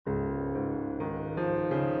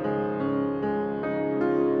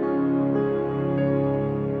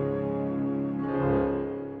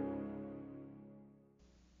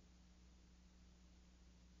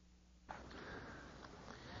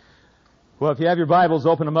Well, if you have your Bibles,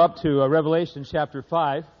 open them up to Revelation chapter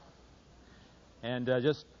 5. And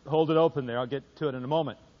just hold it open there. I'll get to it in a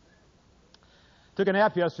moment. Took a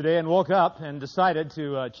nap yesterday and woke up and decided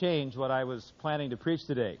to change what I was planning to preach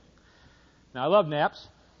today. Now, I love naps.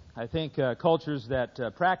 I think cultures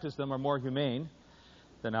that practice them are more humane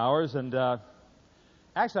than ours. And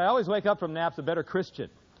actually, I always wake up from naps a better Christian.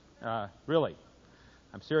 Really.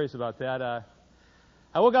 I'm serious about that.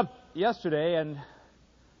 I woke up yesterday and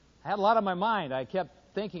I had a lot on my mind. I kept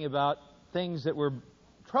thinking about things that were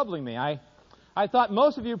troubling me. I thought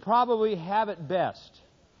most of you probably have at best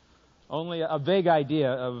only a vague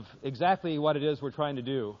idea of exactly what it is we're trying to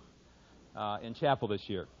do in chapel this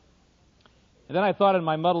year. And then I thought in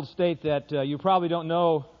my muddled state that you probably don't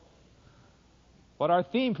know what our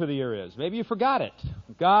theme for the year is. Maybe you forgot it.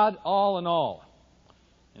 God all in all.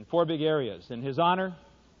 In 4 big areas. In His honor,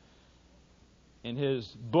 in His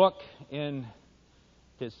book, in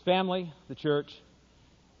His family, the church,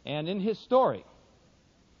 and in His story.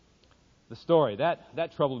 The story.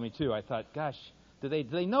 That troubled me too. I thought, gosh, do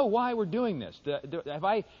they know why we're doing this? Have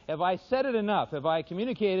I said it enough? Have I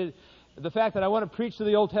communicated the fact that I want to preach to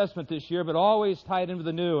the Old Testament this year, but always tie it into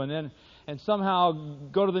the New, and somehow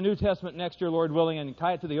go to the New Testament next year, Lord willing, and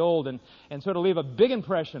tie it to the Old, and sort of leave a big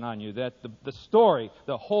impression on you that the story,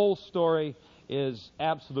 the whole story, is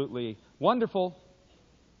absolutely wonderful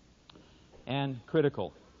and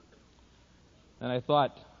critical. And I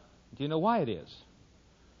thought, do you know why it is?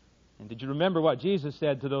 And did you remember what Jesus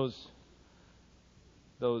said to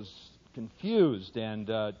those confused and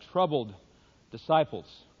troubled disciples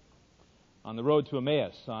on the road to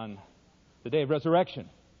Emmaus on the day of resurrection?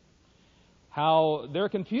 How their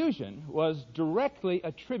confusion was directly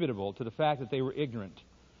attributable to the fact that they were ignorant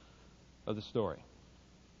of the story.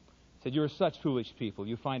 He said, "You are such foolish people.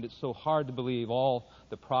 You find it so hard to believe all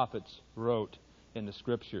the prophets wrote in the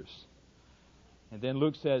Scriptures." And then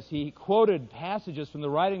Luke says he quoted passages from the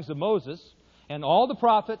writings of Moses and all the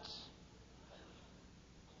prophets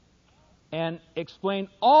and explained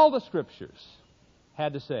all the Scriptures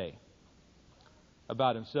had to say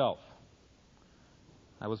about himself.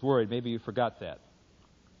 I was worried. Maybe you forgot that.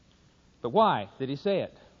 But why did he say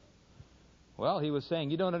it? Well, he was saying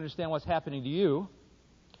you don't understand what's happening to you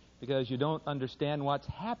because you don't understand what's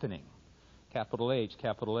happening. Capital H,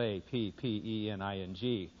 capital A, P,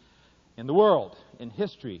 P-E-N-I-N-G. In the world, in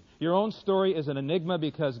history, your own story is an enigma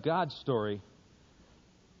because God's story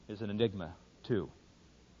is an enigma too.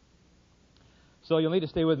 So you'll need to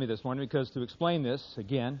stay with me this morning because to explain this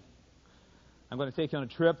again, I'm going to take you on a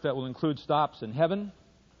trip that will include stops in heaven,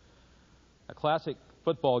 a classic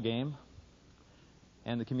football game,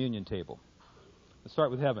 and the communion table. Let's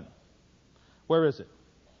start with heaven. Where is it?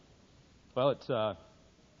 Well, it's up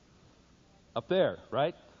there,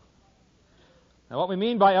 right? Now, what we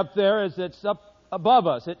mean by up there is it's up above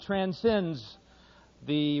us. It transcends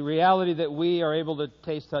the reality that we are able to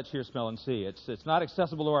taste, touch, hear, smell, and see. It's not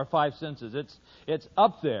accessible to our 5 senses. It's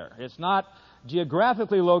up there. It's not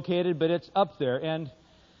geographically located, but it's up there. And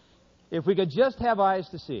if we could just have eyes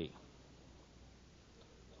to see,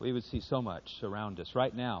 we would see so much around us.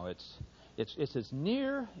 Right now, it's as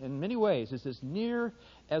near, in many ways, it's as near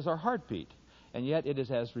as our heartbeat, and yet it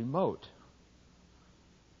is as remote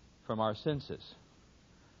from our senses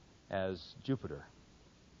as Jupiter.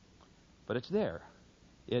 But it's there.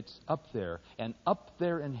 It's up there. And up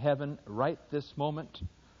there in heaven, right this moment,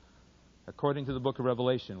 according to the book of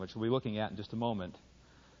Revelation, which we'll be looking at in just a moment,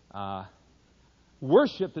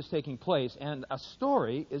 worship is taking place, and a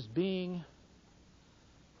story is being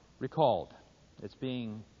recalled. It's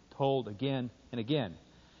being told again and again.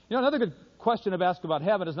 You know, another good question I've asked about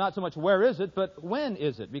heaven is not so much where is it, but when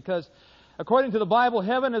is it? Because according to the Bible,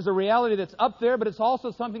 heaven is a reality that's up there, but it's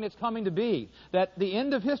also something that's coming to be. That the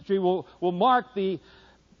end of history will mark the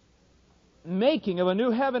making of a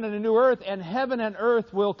new heaven and a new earth, and heaven and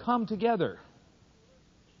earth will come together.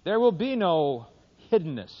 There will be no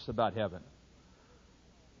hiddenness about heaven.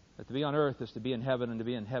 That to be on earth is to be in heaven, and to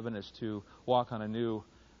be in heaven is to walk on a new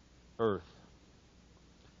earth.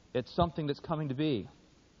 It's something that's coming to be.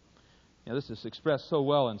 You know, this is expressed so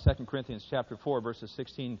well in 2 Corinthians chapter 4, verses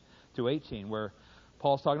 16 to 18, where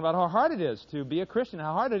Paul's talking about how hard it is to be a Christian,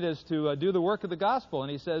 how hard it is to do the work of the gospel.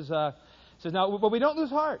 And he says, now, but we don't lose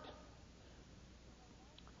heart.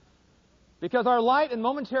 Because our light and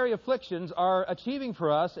momentary afflictions are achieving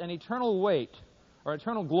for us an eternal weight, or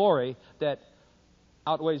eternal glory, that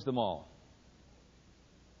outweighs them all.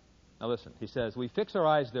 Now listen, he says, we fix our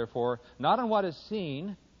eyes, therefore, not on what is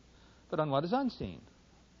seen, but on what is unseen.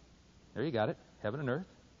 There you got it, heaven and earth.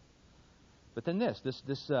 But then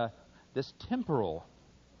this temporal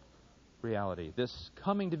reality, this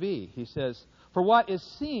coming to be. He says, for what is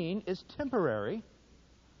seen is temporary,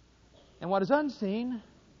 and what is unseen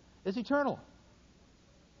is eternal.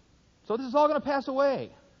 So this is all going to pass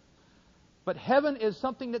away. But heaven is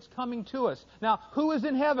something that's coming to us. Now, who is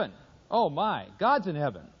in heaven? Oh my, God's in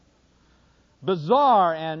heaven.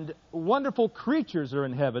 Bizarre and wonderful creatures are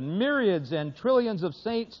in heaven. Myriads and trillions of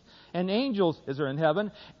saints and angels are in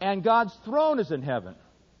heaven. And God's throne is in heaven.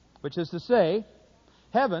 Which is to say,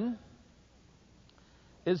 heaven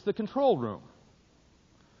is the control room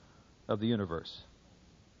of the universe.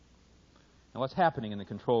 Now, what's happening in the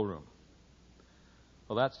control room?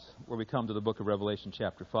 Well, that's where we come to the book of Revelation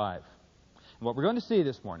chapter 5. And what we're going to see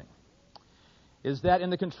this morning is that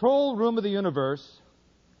in the control room of the universe,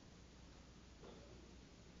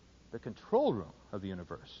 the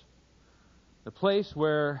place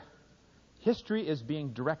where history is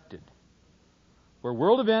being directed, where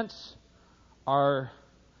world events are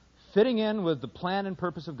fitting in with the plan and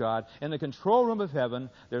purpose of God, in the control room of heaven,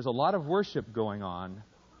 there's a lot of worship going on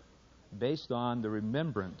based on the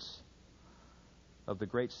remembrance of the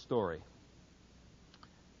great story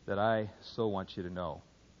that I so want you to know.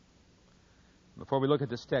 Before we look at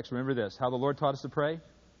this text, remember this, how the Lord taught us to pray.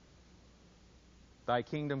 Thy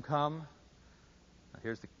kingdom come. Now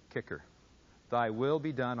here's the kicker. Thy will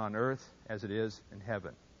be done on earth as it is in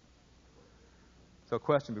heaven. So a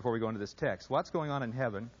question before we go into this text. What's going on in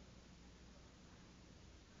heaven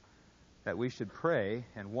that we should pray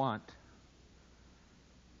and want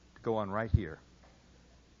to go on right here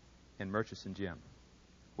in Murchison Gym,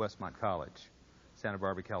 Westmont College, Santa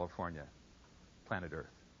Barbara, California, planet Earth?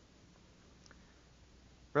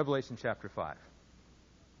 Revelation chapter 5.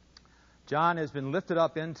 John has been lifted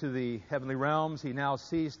up into the heavenly realms. He now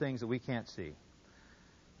sees things that we can't see.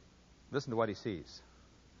 Listen to what he sees.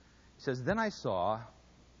 He says, Then I saw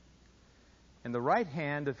in the right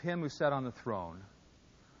hand of him who sat on the throne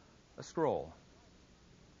a scroll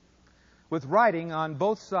with writing on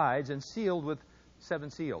both sides and sealed with 7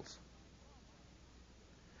 seals.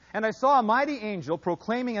 And I saw a mighty angel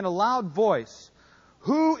proclaiming in a loud voice,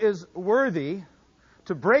 Who is worthy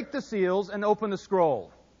to break the seals and open the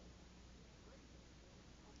scroll?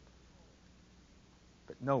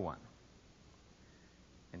 But no one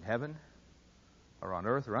in heaven or on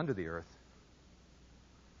earth or under the earth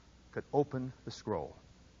could open the scroll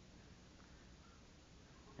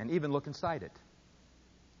and even look inside it.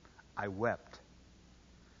 I wept.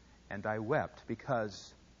 And I wept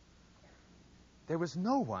because there was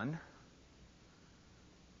no one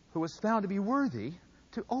who was found to be worthy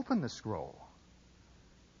to open the scroll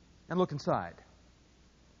and look inside.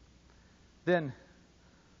 Then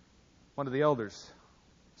one of the elders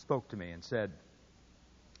spoke to me and said,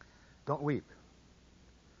 Don't weep.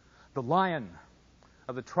 The Lion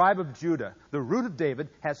of the tribe of Judah, the Root of David,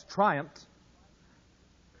 has triumphed,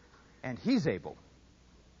 and he's able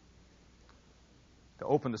to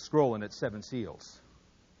open the scroll and its 7 seals.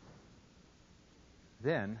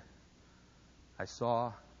 Then I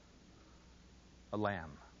saw a lamb,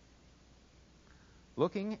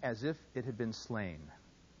 looking as if it had been slain,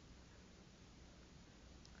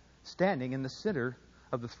 standing in the center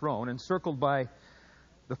of the throne, encircled by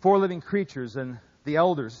the 4 living creatures and the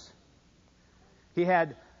elders. He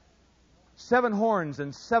had 7 horns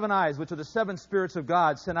and 7 eyes, which are the 7 spirits of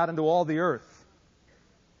God sent out into all the earth.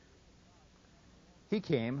 He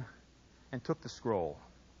came and took the scroll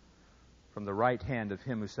from the right hand of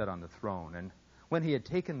him who sat on the throne. And when he had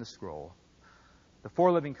taken the scroll, the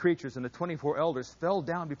 4 living creatures and the 24 elders fell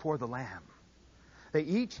down before the Lamb. They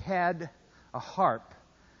each had a harp,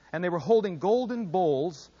 and they were holding golden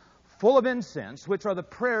bowls full of incense, which are the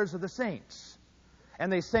prayers of the saints.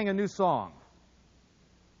 And they sang a new song.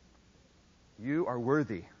 You are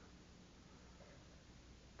worthy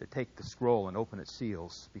to take the scroll and open its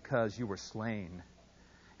seals, because you were slain.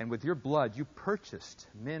 And with your blood you purchased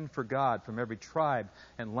men for God from every tribe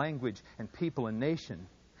and language and people and nation.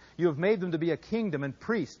 You have made them to be a kingdom and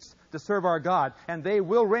priests to serve our God, and they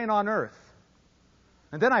will reign on earth.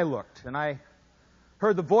 And then I looked, and I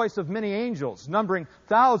heard the voice of many angels, numbering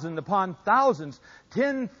thousands upon thousands,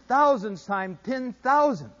 10,000s times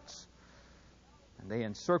 10,000s. And they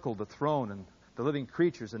encircled the throne and the living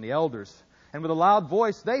creatures and the elders. And with a loud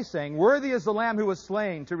voice they sang, Worthy is the Lamb who was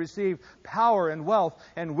slain to receive power and wealth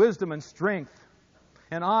and wisdom and strength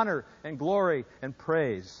and honor and glory and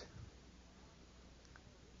praise.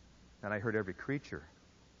 And I heard every creature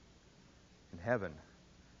in heaven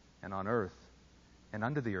and on earth and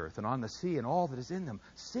under the earth and on the sea and all that is in them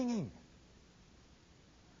singing,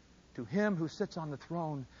 To him who sits on the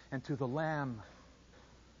throne and to the Lamb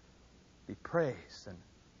be praise and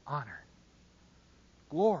honor,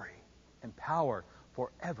 glory, and power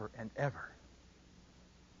forever and ever.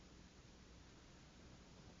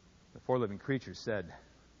 The four living creatures said,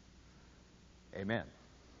 Amen.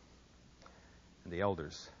 And the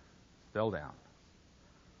elders fell down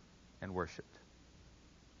and worshiped.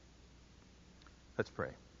 Let's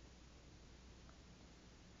pray.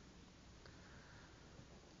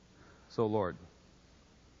 So, Lord,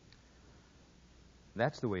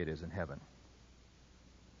 that's the way it is in heaven.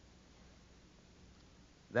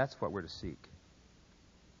 That's what we're to seek.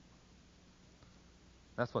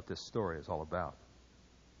 That's what this story is all about.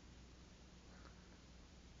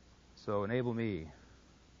 So enable me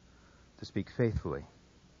to speak faithfully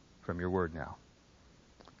from your word now,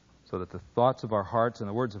 so that the thoughts of our hearts and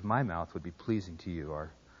the words of my mouth would be pleasing to you,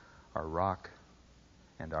 our rock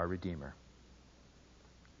and our Redeemer.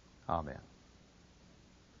 Amen.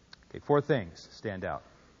 Okay, four things stand out.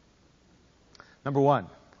 Number one,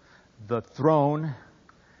 the throne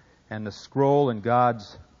and the scroll in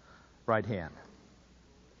God's right hand.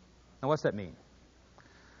 Now, what's that mean?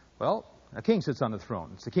 Well, a king sits on the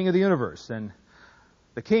throne. It's the king of the universe. And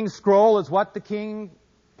the king's scroll is what the king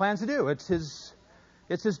plans to do. It's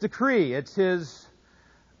his decree. It's his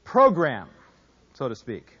program, so to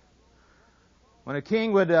speak. When a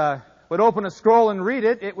king would open a scroll and read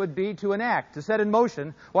it, it would be to enact, to set in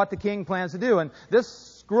motion what the king plans to do. And this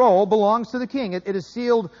scroll belongs to the king. It is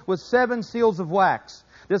sealed with 7 seals of wax.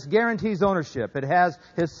 This guarantees ownership. It has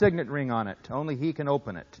his signet ring on it. Only he can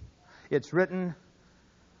open it. It's written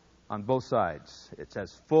on both sides. It's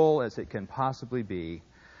as full as it can possibly be.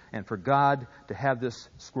 And for God to have this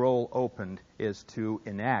scroll opened is to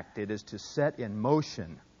enact. It is to set in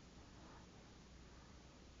motion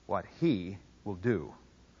what he will do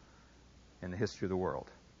in the history of the world.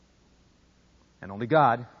 And only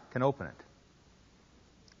God can open it.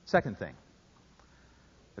 Second thing,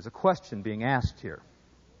 there's a question being asked here.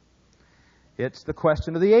 It's the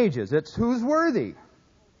question of the ages. It's who's worthy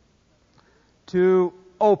to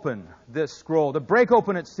open this scroll, to break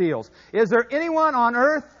open its seals. Is there anyone on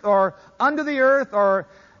earth or under the earth or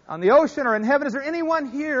on the ocean or in heaven? Is there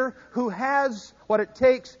anyone here who has what it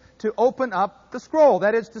takes to open up the scroll?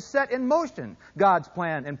 That is, to set in motion God's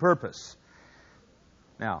plan and purpose.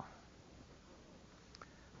 Now,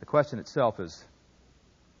 the question itself is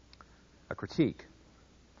a critique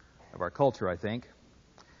of our culture, I think.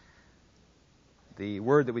 The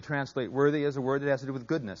word that we translate worthy is a word that has to do with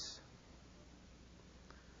goodness.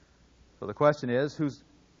 So the question is, who's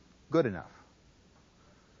good enough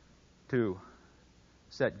to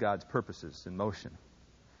set God's purposes in motion?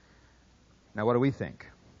 Now, what do we think?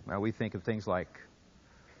 Well, we think of things like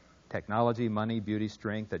technology, money, beauty,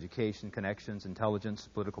 strength, education, connections, intelligence,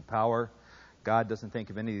 political power. God doesn't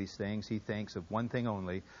think of any of these things. He thinks of one thing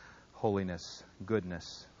only: holiness,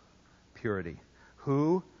 goodness, purity.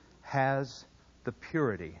 Who has the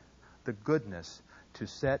purity, the goodness to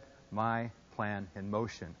set my plan in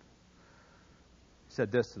motion? He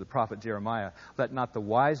said this to the prophet Jeremiah: let not the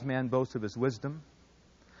wise man boast of his wisdom,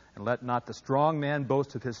 and let not the strong man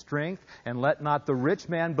boast of his strength, and let not the rich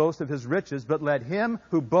man boast of his riches, but let him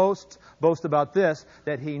who boasts boast about this,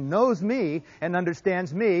 that he knows me and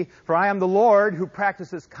understands me, for I am the Lord who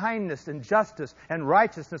practices kindness and justice and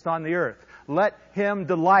righteousness on the earth. Let him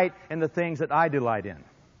delight in the things that I delight in.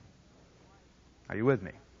 Are you with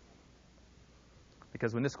me?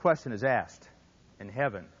 Because when this question is asked in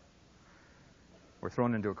heaven, we're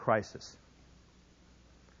thrown into a crisis.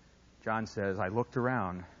 John says, I looked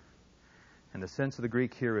around, and the sense of the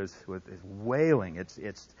Greek here is wailing.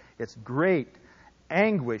 It's great,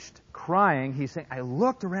 anguished crying. He's saying, I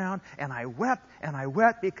looked around, and I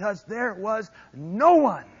wept because there was no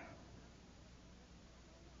one.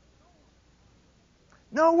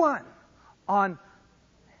 No one on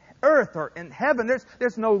earth or in heaven.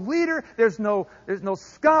 There's no leader, there's no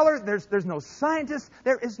scholar, there's no scientist,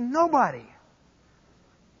 there is nobody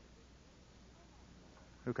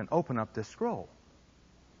who can open up this scroll.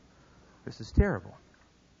 This is terrible.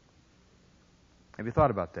 Have you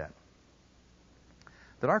thought about that?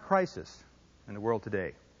 That our crisis in the world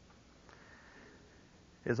today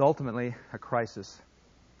is ultimately a crisis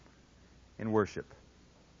in worship.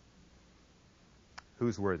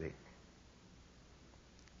 Who's worthy?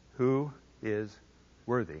 Who is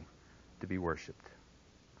worthy to be worshipped?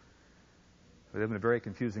 We live in a very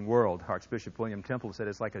confusing world. Archbishop William Temple said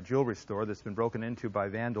it's like a jewelry store that's been broken into by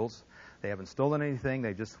vandals. They haven't stolen anything,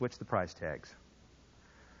 they just switched the price tags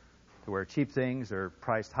to where cheap things are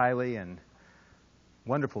priced highly and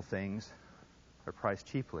wonderful things are priced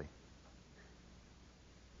cheaply.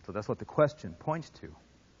 So that's what the question points to.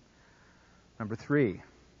 Number 3,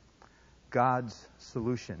 God's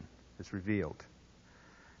solution is revealed.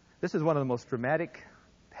 This is one of the most dramatic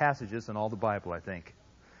passages in all the Bible, I think.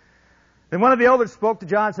 Then one of the elders spoke to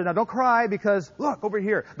John and said, "Now don't cry, because look over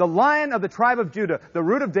here, the Lion of the tribe of Judah, the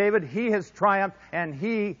Root of David, he has triumphed, and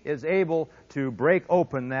he is able to break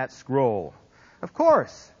open that scroll." Of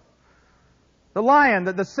course, the Lion,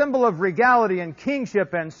 the symbol of regality and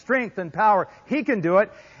kingship and strength and power, he can do it.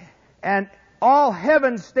 And all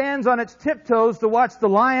heaven stands on its tiptoes to watch the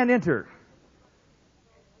Lion enter.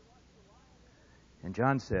 And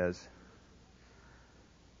John says,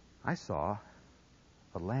 "I saw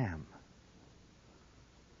a lamb,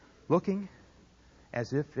 looking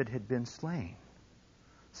as if it had been slain,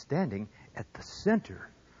 standing at the center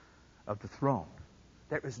of the throne."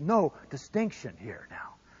 There is no distinction here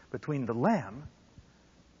now between the Lamb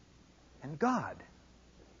and God.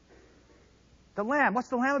 The Lamb, what's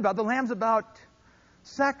the Lamb about? The Lamb's about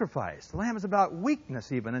sacrifice. The Lamb is about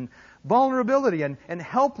weakness even, and vulnerability and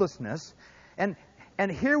helplessness.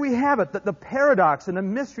 And here we have it, the paradox and the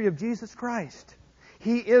mystery of Jesus Christ.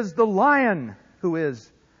 He is the Lion who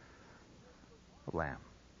is a lamb.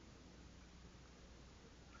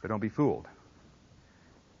 But don't be fooled.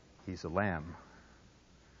 He's a lamb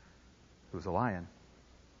who's a lion.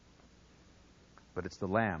 But it's the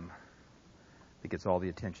lamb that gets all the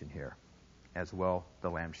attention here. As well, the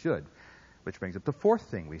lamb should. Which brings up the fourth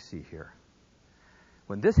thing we see here.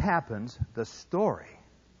 When this happens, the story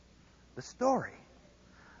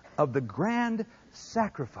of the grand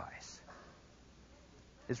sacrifice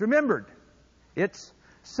is remembered. It's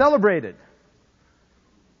celebrated.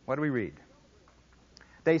 What do we read?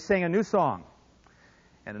 They sang a new song.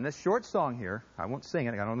 And in this short song here, I won't sing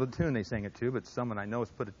it. I don't know the tune they sang it to, but someone I know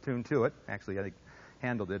has put a tune to it. Actually, I think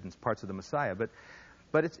handled it in parts of the Messiah. But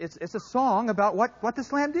it's a song about what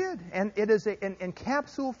this lamb did. And it is in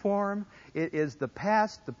capsule form. It is the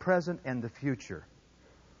past, the present, and the future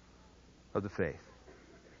of the faith.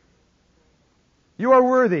 You are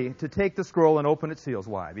worthy to take the scroll and open its seals.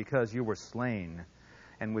 Why? Because you were slain,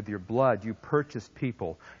 and with your blood you purchased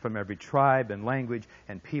people from every tribe and language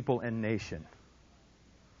and people and nation.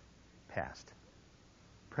 Past.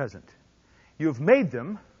 Present. You have made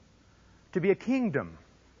them to be a kingdom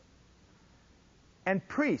and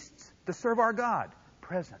priests to serve our God.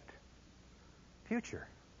 Present. Future.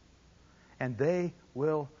 And they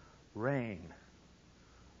will reign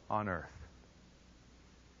on earth.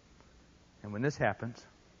 And when this happens,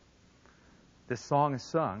 this song is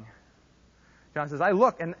sung. John says, "I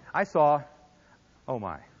looked and I saw, oh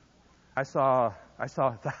my, I saw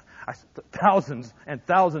thousands and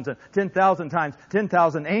thousands and 10,000 times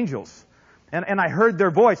 10,000 angels. And I heard their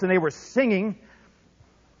voice, and they were singing.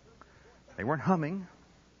 They weren't humming.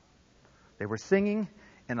 They were singing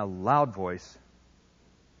in a loud voice.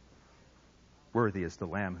 Worthy is the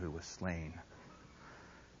Lamb who was slain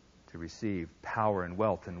to receive power and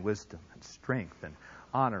wealth and wisdom and strength and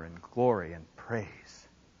honor and glory and praise."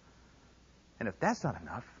 And if that's not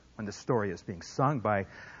enough, when the story is being sung by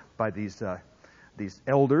these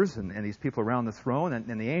elders and these people around the throne,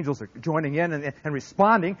 and the angels are joining in and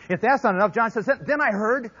responding, if that's not enough, John says, then I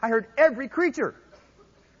heard every creature.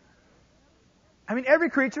 I mean, every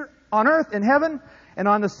creature on earth, in heaven, and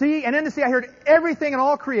on the sea, and in the sea, I heard everything in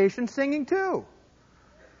all creation singing too.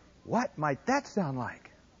 What might that sound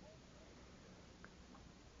like?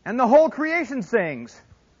 And the whole creation sings.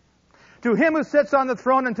 To him who sits on the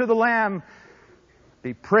throne and to the Lamb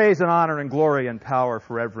be praise and honor and glory and power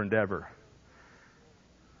forever and ever.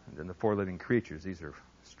 And then the four living creatures, these are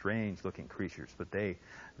strange-looking creatures, but they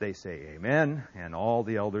say amen, and all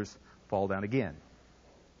the elders fall down again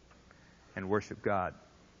and worship God.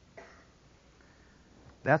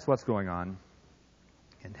 That's what's going on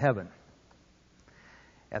in heaven.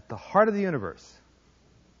 At the heart of the universe,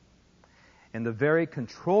 in the very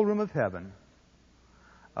control room of heaven,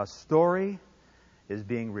 a story is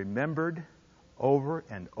being remembered over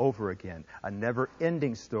and over again. A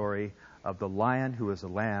never-ending story of the Lion who is a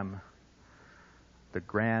lamb, the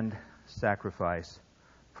grand sacrifice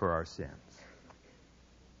for our sins.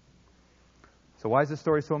 So why is this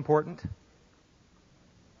story so important?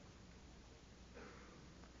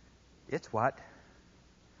 It's what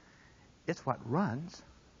runs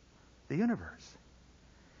the universe.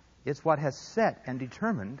 It's what has set and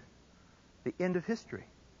determined the end of history.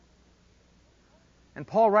 And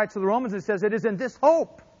Paul writes to the Romans and says, it is in this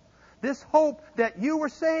hope that you were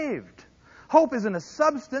saved. Hope isn't a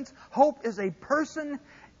substance. Hope is a person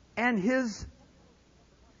and his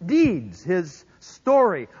deeds, his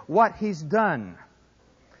story, what he's done.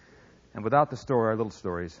 And without the story, our little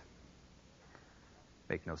stories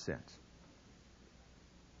make no sense.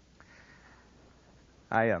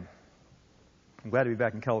 I'm glad to be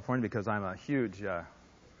back in California because I'm a huge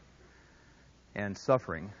and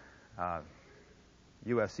suffering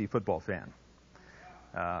USC football fan.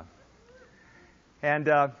 And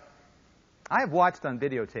I have watched on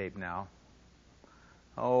videotape now,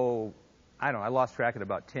 I don't know, I lost track at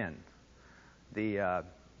about 10, the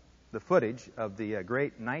footage of the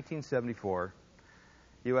great 1974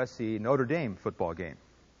 USC Notre Dame football game.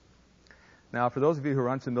 Now, for those of you who are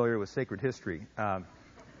unfamiliar with sacred history,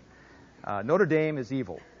 Notre Dame is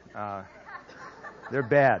evil. They're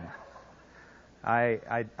bad.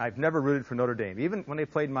 I've never rooted for Notre Dame. Even when they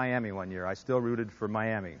played Miami one year, I still rooted for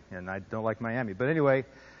Miami, and I don't like Miami. But anyway,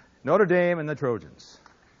 Notre Dame and the Trojans.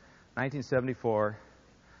 1974,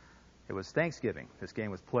 it was Thanksgiving. This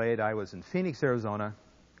game was played. I was in Phoenix, Arizona,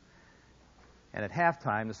 and at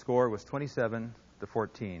halftime, the score was 27-14.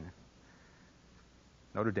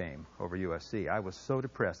 Notre Dame over USC. I was so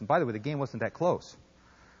depressed. And by the way, the game wasn't that close.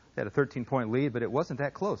 They had a 13-point lead, but it wasn't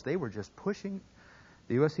that close. They were just pushing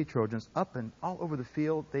the USC Trojans up and all over the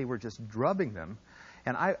field. They were just drubbing them.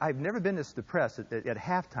 And I've never been this depressed at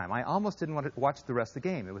halftime. I almost didn't want to watch the rest of the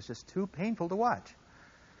game. It was just too painful to watch.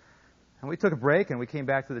 And we took a break, and we came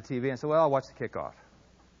back to the TV and said, well, I'll watch the kickoff.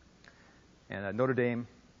 And Notre Dame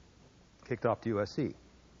kicked off to USC.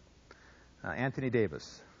 Anthony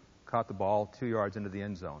Davis caught the ball 2 yards into the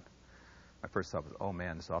end zone. My first thought was, oh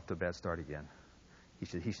man, this is off to a bad start again. He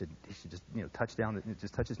should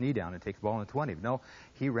just touch his knee down and take the ball in the 20. But no,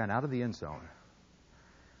 he ran out of the end zone.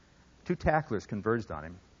 2 tacklers converged on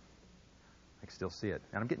him. I can still see it.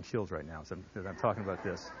 And I'm getting chills right now as I'm talking about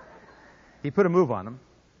this. He put a move on them.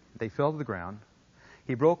 They fell to the ground.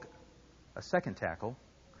 He broke a second tackle.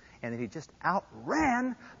 And then he just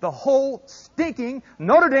outran the whole stinking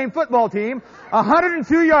Notre Dame football team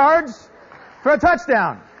 102 yards for a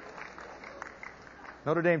touchdown.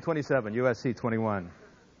 Notre Dame 27, USC 21.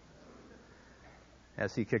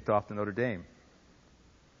 As he kicked off to Notre Dame.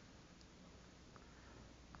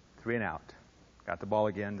 3 and out. Got the ball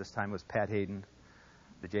again. This time it was Pat Hayden,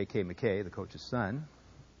 the J.K. McKay, the coach's son.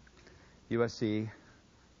 USC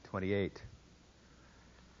 28.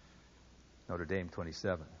 Notre Dame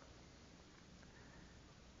 27.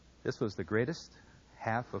 This was the greatest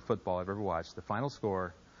half of football I've ever watched. The final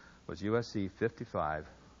score was USC 55,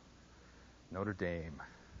 Notre Dame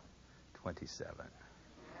 27.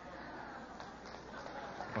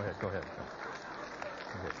 Go ahead.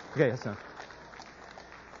 Okay, that's enough.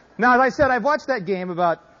 Now, as I said, I've watched that game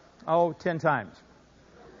about, 10 times.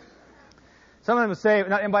 Some of them will say,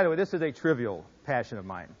 and by the way, this is a trivial passion of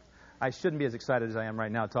mine. I shouldn't be as excited as I am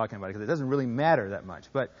right now talking about it because it doesn't really matter that much.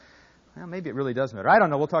 But well, maybe it really does matter. I don't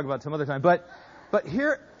know. We'll talk about it some other time. But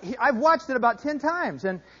here, I've watched it about 10 times.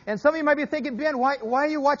 And some of you might be thinking, Ben, why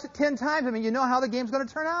do you watch it 10 times? I mean, you know how the game's going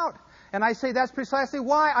to turn out. And I say that's precisely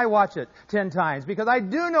why I watch it 10 times, because I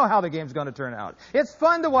do know how the game's going to turn out. It's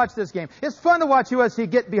fun to watch this game. It's fun to watch USC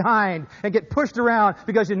get behind and get pushed around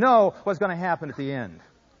because you know what's going to happen at the end.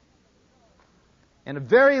 In a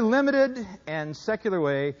very limited and secular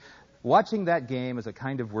way, watching that game is a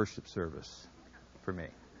kind of worship service for me.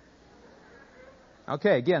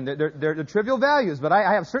 Okay, again, they're trivial values, but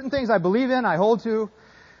I have certain things I believe in, I hold to,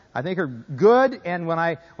 I think are good, and when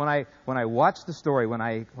I watch the story, when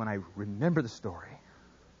I remember the story,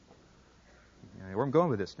 you know, where I'm going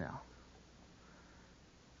with this now,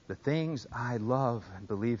 the things I love and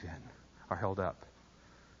believe in are held up.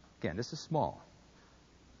 Again, this is small.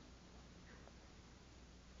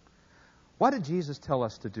 What did Jesus tell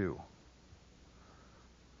us to do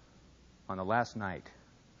on the last night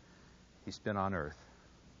he spent on earth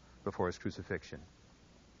before his crucifixion?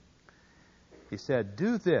 He said,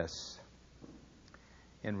 do this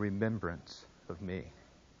in remembrance of me.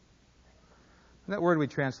 And that word we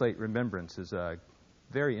translate remembrance is a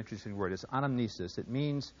very interesting word. It's anamnesis. It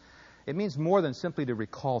means more than simply to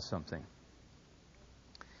recall something.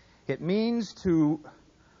 It means to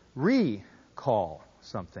recall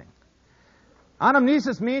something.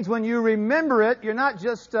 Anamnesis means when you remember it, you're not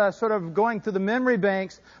just sort of going through the memory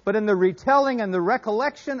banks, but in the retelling and the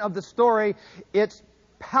recollection of the story, its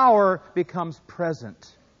power becomes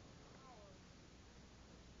present.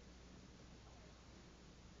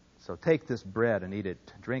 So take this bread and eat it,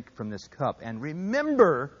 drink from this cup, and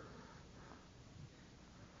remember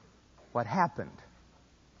what happened.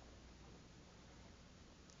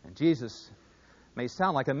 And Jesus may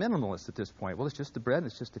sound like a minimalist at this point. Well, it's just the bread and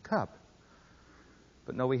it's just a cup.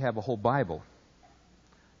 But no, we have a whole Bible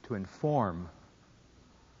to inform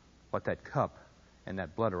what that cup and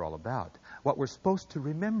that blood are all about. What we're supposed to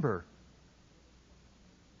remember.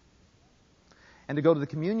 And to go to the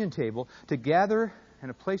communion table, to gather in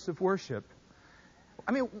a place of worship,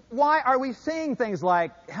 I mean, why are we saying things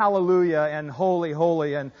like hallelujah and holy,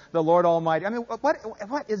 holy and the Lord Almighty? I mean,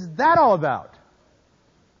 what is that all about?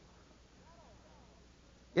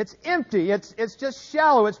 It's empty. It's just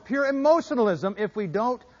shallow. It's pure emotionalism if we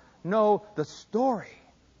don't know the story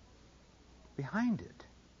behind it.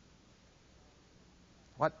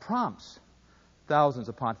 What prompts thousands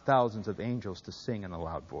upon thousands of angels to sing in a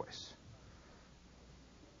loud voice?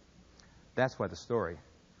 That's why the story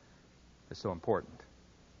is so important.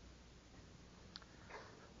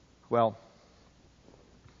 Well,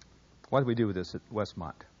 what do we do with this at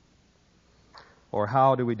Westmont? Or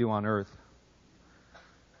how do we do on earth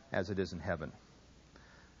as it is in heaven?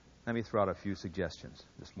 Let me throw out a few suggestions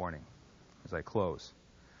this morning as I close.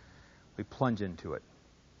 We plunge into it.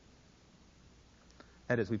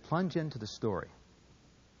 That is, we plunge into the story.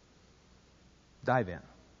 Dive in.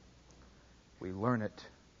 We learn it.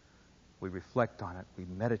 We reflect on it. We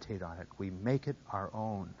meditate on it. We make it our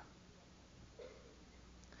own.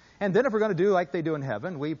 And then if we're going to do like they do in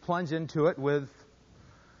heaven, we plunge into it with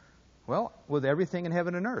everything in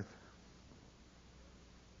heaven and earth.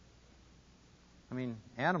 I mean,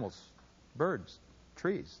 animals, birds,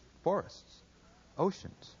 trees, forests,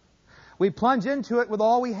 oceans. We plunge into it with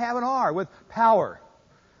all we have and are, with power.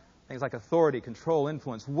 Things like authority, control,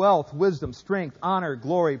 influence, wealth, wisdom, strength, honor,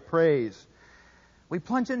 glory, praise. We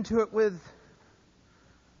plunge into it with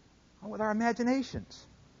our imaginations.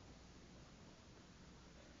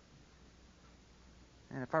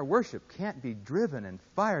 And if our worship can't be driven and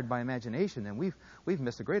fired by imagination, then we've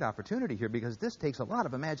missed a great opportunity here, because this takes a lot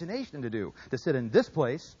of imagination to do, to sit in this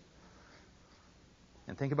place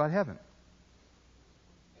and think about heaven.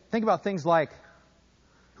 Think about things like,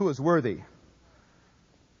 who is worthy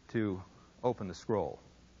to open the scroll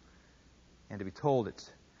and to be told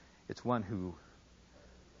it's one who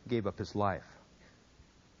gave up his life,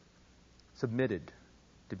 submitted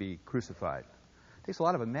to be crucified. It takes a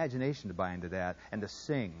lot of imagination to buy into that and to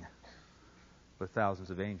sing with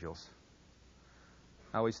thousands of angels.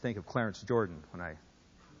 I always think of Clarence Jordan when I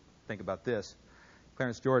think about this.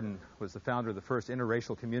 Clarence Jordan was the founder of the first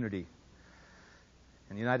interracial community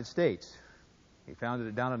in the United States. He founded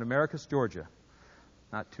it down in Americus, Georgia,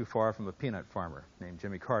 not too far from a peanut farmer named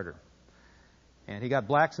Jimmy Carter. And he got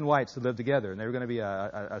blacks and whites to live together, and they were going to be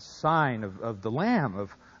a sign of the Lamb,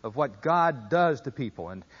 of what God does to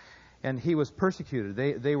people. And he was persecuted.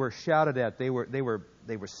 They were shouted at. They were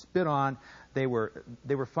spit on. They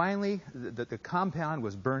were finally, the compound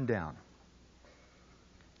was burned down.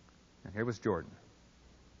 And here was Jordan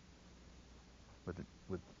with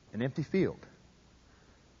an empty field.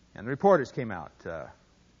 And the reporters came out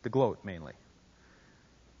to gloat mainly.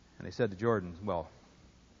 And they said to Jordan, well,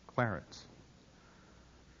 Clarence,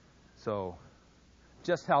 so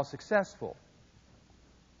just how successful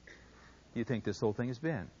do you think this whole thing has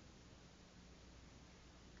been?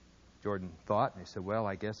 Jordan thought, and he said, well,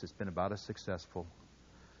 I guess it's been about as successful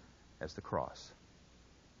as the cross.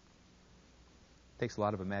 It takes a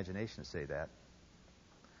lot of imagination to say that.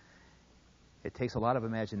 It takes a lot of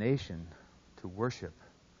imagination to worship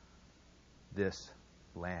this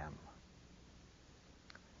Lamb.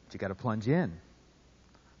 But you got to plunge in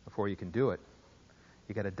before you can do it.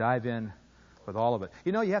 You got to dive in with all of it.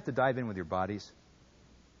 You know, you have to dive in with your bodies.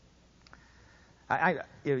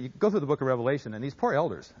 You go through the book of Revelation, and these poor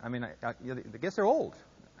elders, I mean, I guess they're old.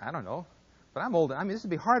 I don't know. But I'm old. I mean, this would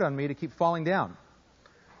be hard on me to keep falling down.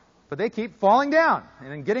 But they keep falling down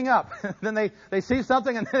and then getting up. Then they see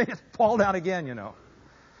something, and then they just fall down again, you know.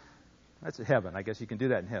 That's heaven. I guess you can do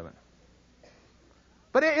that in heaven.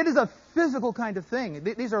 But it is a physical kind of thing.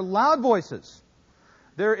 These are loud voices.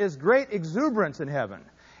 There is great exuberance in heaven.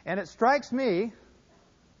 And it strikes me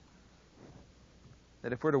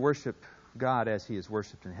that if we're to worship God as He is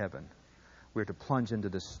worshipped in heaven, we're to plunge into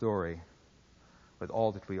this story with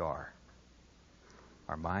all that we are,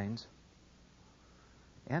 our minds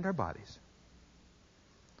and our bodies.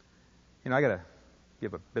 You know, I got to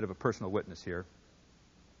give a bit of a personal witness here.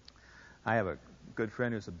 I have a good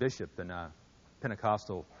friend who's a bishop in a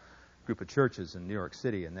Pentecostal group of churches in New York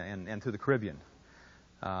City and through the Caribbean.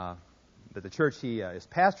 But the church he is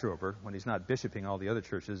pastor over, when he's not bishoping all the other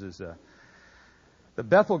churches, is the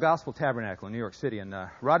Bethel Gospel Tabernacle in New York City. And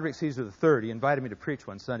Roderick Caesar III, he invited me to preach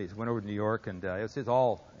one Sunday. He went over to New York, and it's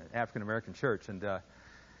all African-American church. And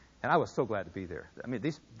I was so glad to be there. I mean,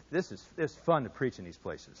 this is fun to preach in these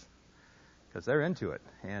places because they're into it.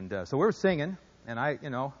 And so we were singing, and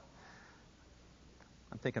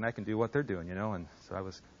I'm thinking I can do what they're doing, and so I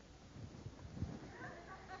was,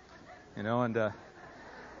 and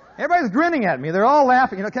everybody's grinning at me. They're all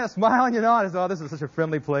laughing, kind of smiling, and I thought, oh, this is such a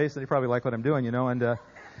friendly place, and they probably like what I'm doing, and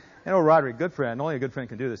You know, Roderick, good friend, only a good friend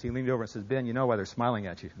can do this. He leaned over and says, Ben, you know why they're smiling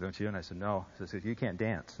at you, don't you? And I said, no. He says, you can't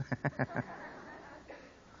dance.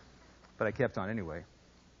 But I kept on anyway.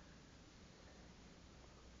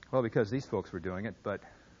 Well, because these folks were doing it, but...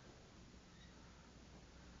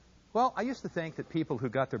 Well, I used to think that people who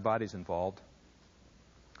got their bodies involved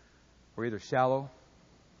were either shallow,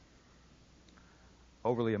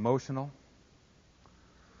 overly emotional,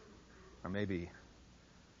 or maybe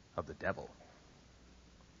of the devil.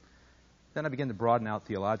 Then I began to broaden out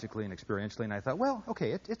theologically and experientially, and I thought, well,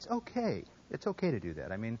 okay, it's okay. It's okay to do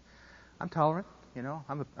that. I mean, I'm tolerant, you know.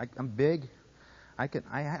 I'm big. I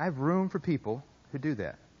have room for people who do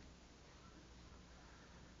that.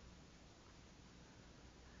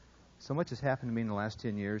 So much has happened to me in the last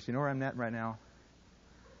 10 years. You know where I'm at right now?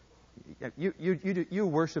 You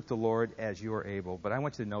worship the Lord as you are able, but I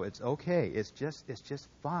want you to know it's okay. It's just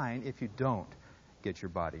fine if you don't get your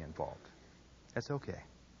body involved. That's okay.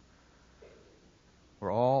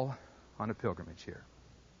 We're all on a pilgrimage here.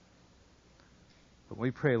 But when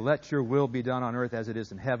we pray, let your will be done on earth as it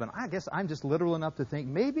is in heaven, I guess I'm just literal enough to think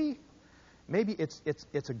maybe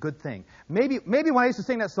it's a good thing. Maybe when I used to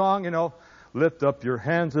sing that song, you know, lift up your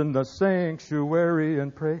hands in the sanctuary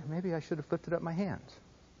and pray, maybe I should have lifted up my hands.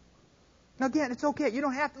 Now again, it's okay. You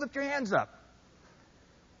don't have to lift your hands up.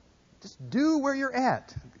 Just do where you're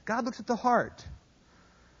at. God looks at the heart.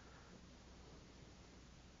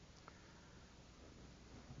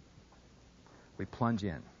 We plunge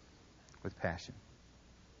in with passion.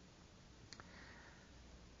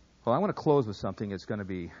 Well, I want to close with something that's going to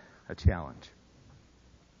be a challenge.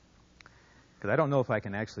 Because I don't know if I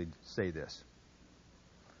can actually say this.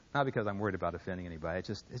 Not because I'm worried about offending anybody.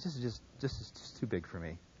 It's just too big for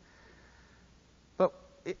me. But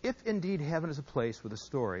if indeed heaven is a place with a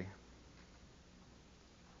story,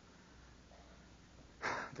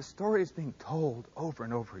 the story is being told over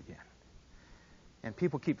and over again. And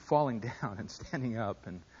people keep falling down and standing up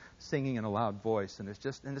and singing in a loud voice, and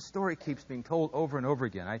the story keeps being told over and over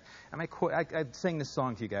again. I sang this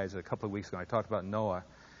song to you guys a couple of weeks ago. I talked about Noah.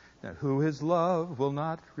 That who his love will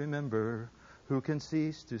not remember, who can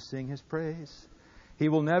cease to sing his praise? He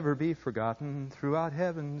will never be forgotten throughout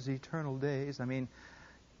heaven's eternal days. I mean,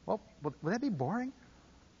 well, would that be boring?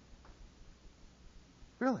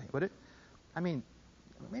 Really? Would it? I mean,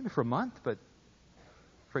 maybe for a month, but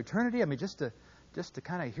for eternity? I mean, just to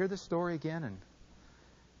kind of hear the story again and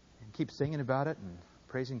keep singing about it and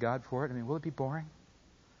praising God for it. I mean, will it be boring?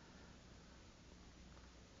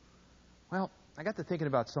 Well, I got to thinking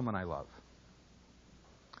about someone I love.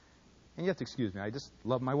 And you have to excuse me, I just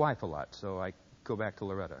love my wife a lot, so I go back to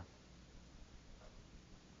Loretta.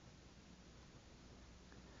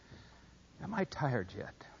 Am I tired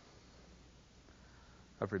yet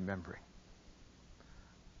of remembering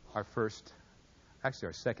our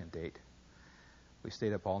second date? We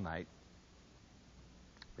stayed up all night.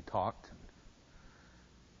 We talked. And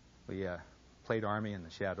we played Army in the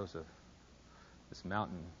shadows of this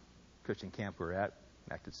mountain Christian camp we were at.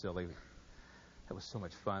 Acted silly. That was so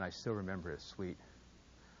much fun. I still remember it. Sweet.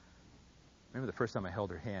 Remember the first time I held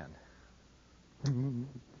her hand. Oh,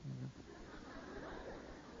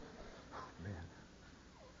 man.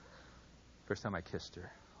 First time I kissed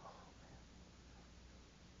her. Oh, man.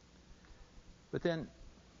 But then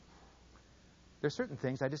there's certain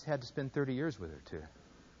things I just had to spend 30 years with her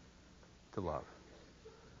to love.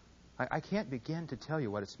 I can't begin to tell you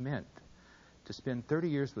what it's meant to spend 30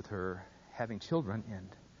 years with her, having children, and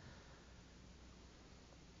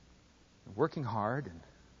working hard,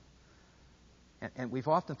 and we've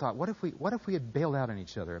often thought, what if we had bailed out on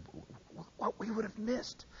each other? What we would have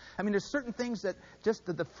missed. I mean, there's certain things that just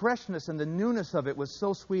the freshness and the newness of it was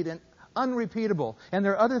so sweet and unrepeatable, and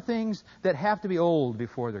there are other things that have to be old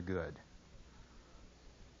before they're good.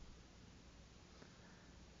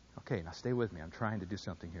 Okay, now stay with me. I'm trying to do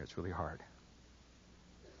something here. It's really hard.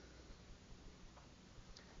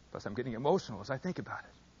 Plus, I'm getting emotional as I think about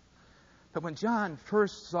it. But when John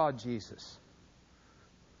first saw Jesus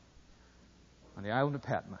on the island of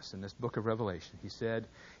Patmos in this book of Revelation, he said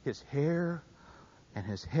his hair and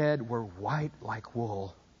his head were white like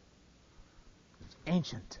wool. He was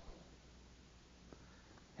ancient.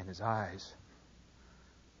 And his eyes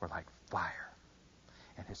were like fire.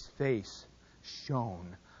 And his face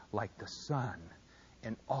shone like the sun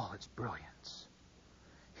in all its brilliance.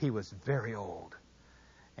 He was very old.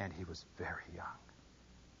 And he was very young.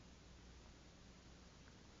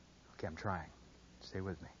 Okay, I'm trying. Stay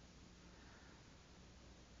with me.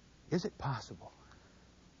 Is it possible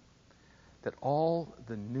that all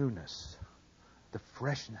the newness, the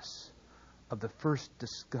freshness of the first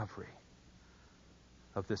discovery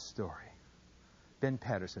of this story Ben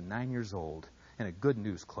Patterson, 9 years old, in a Good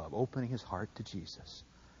News Club, opening his heart to Jesus.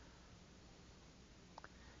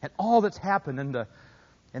 And all that's happened in the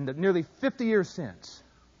nearly 50 years since,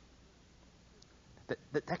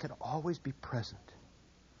 that could always be present,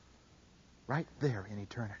 right there in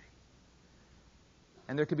eternity.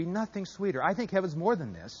 And there could be nothing sweeter. I think heaven's more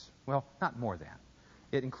than this. Well, not more than.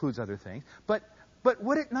 It includes other things. But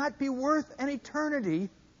would it not be worth an eternity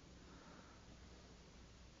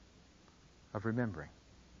of remembering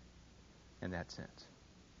in that sense?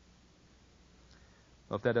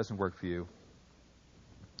 Well, if that doesn't work for you,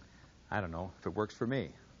 I don't know if it works for me.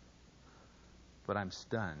 But I'm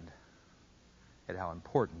stunned at how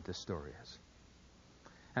important this story is.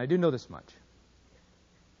 And I do know this much.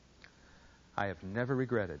 I have never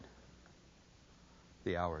regretted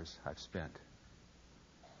the hours I've spent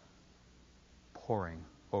poring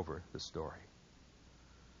over the story.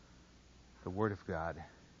 The Word of God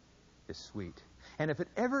is sweet. And if it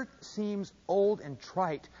ever seems old and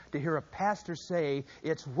trite to hear a pastor say,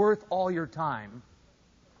 it's worth all your time,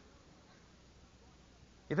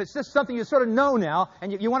 if it's just something you sort of know now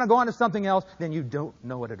and you want to go on to something else, then you don't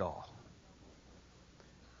know it at all.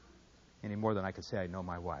 Any more than I could say I know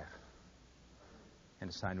my wife. And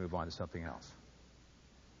it's time to move on to something else.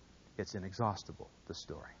 It's inexhaustible, the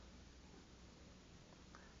story.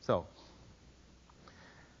 So,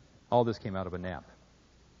 all this came out of a nap.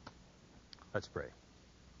 Let's pray.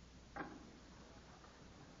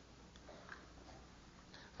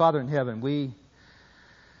 Father in heaven, we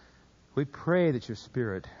pray that your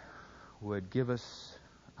Spirit would give us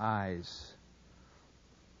eyes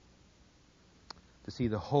to see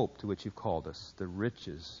the hope to which you've called us, the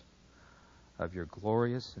riches of your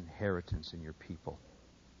glorious inheritance in your people.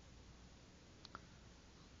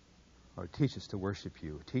 Lord, teach us to worship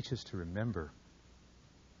you. Teach us to remember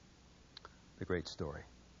the great story.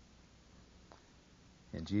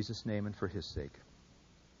 In Jesus' name and for his sake.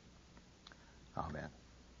 Amen.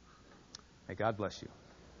 May God bless you.